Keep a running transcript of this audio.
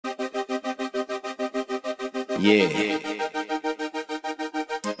Yeah.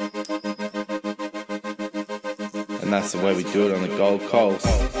 And that's the way we do it on the Gold Coast.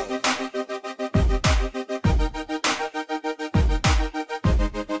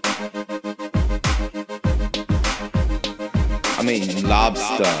 I'm eating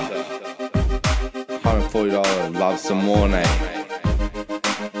lobster, $140 lobster mornay,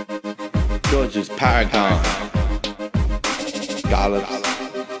 George's Paragon, scallops,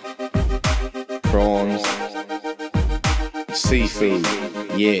 prawns, seafood,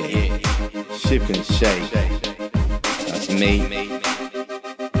 yeah, ship and shake, that's meat,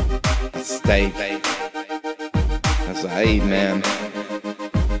 that's steak, that's what I eat, man.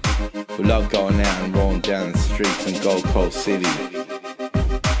 We love going out and rolling down the streets in Gold Coast City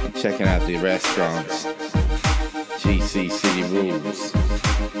and checking out the restaurants. GC City rules,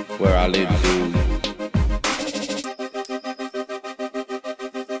 where I live, dude.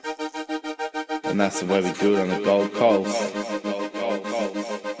 And that's the way we do it on the Gold Coast.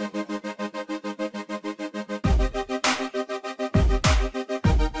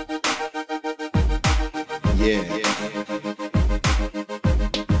 Yeah.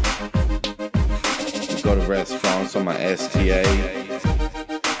 Go to restaurants on my STA.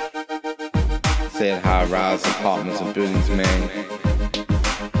 Stay at high-rise apartments and buildings, man.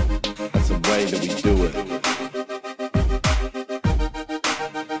 That's the way that we do it.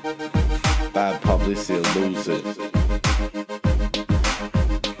 Bad publicity will lose it.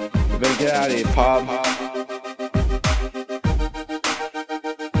 We better get out of here, pub.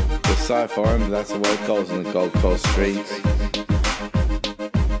 We're sorry for him, but that's the way it goes in the Gold Coast streets.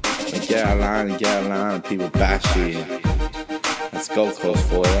 Get out of line and get out of line and people bash you. That's Gold Coast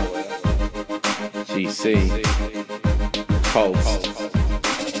for you. GC Coast,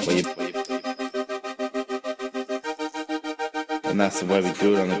 where you, and that's the way we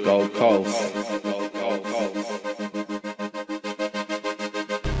do it on the Gold Coast.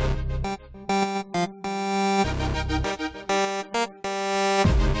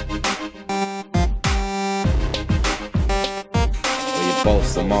 Where you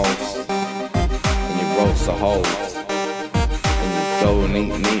boast the most, and you roast the hoes, and you go and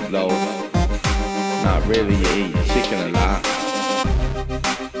eat meatloaf. Not really, you eat chicken a lot.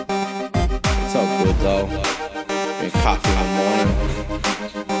 It's all good though. Drink coffee in the morning.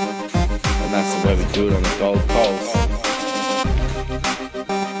 And that's the way we do it on the Gold Coast.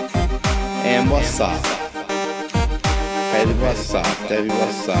 And what's up? Haley, what's up? Debbie,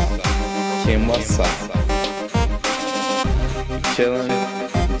 what's up? Kim, what's up? You chillin'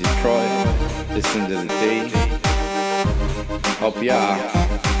 in Detroit, listening to the D. Hope you are.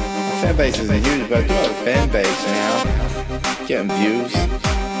 Fan base isn't huge, but I do have a fan base now. Getting views.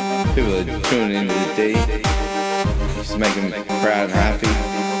 People are tuning into the D. Just making me proud and happy.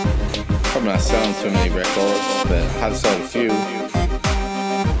 Probably not selling too many records, but I have sold a few.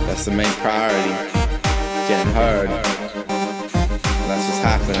 That's the main priority. Getting heard. And that's what's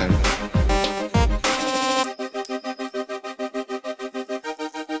happening.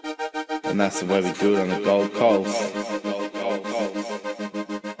 And that's the way we do it on the Gold Coast.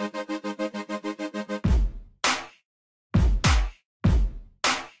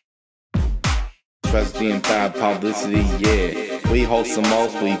 Razza-D and bad publicity, yeah. We host the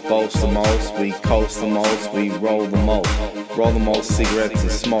most, we boast the most, we coast the most, we roll the most. Roll the most cigarettes and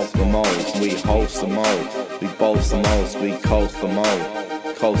smoke the most. We host the most, we boast the most, we coast the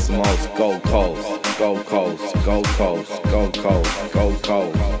most. Coast the most, Gold Coast, Gold Coast, Gold Coast, Gold Coast, Gold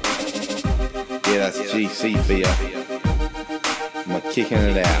Coast. Yeah, that's GC for ya. I'm kicking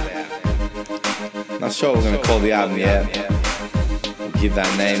it out. Not sure what we're gonna call the album yet. We'll give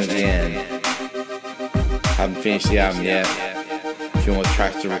that name at the end. Haven't finished the album yet. A few more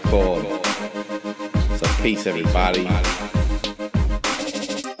tracks to record. So peace, everybody.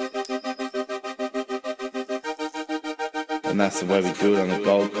 And that's the way we do it on the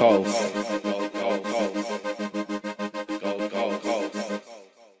Gold Coast.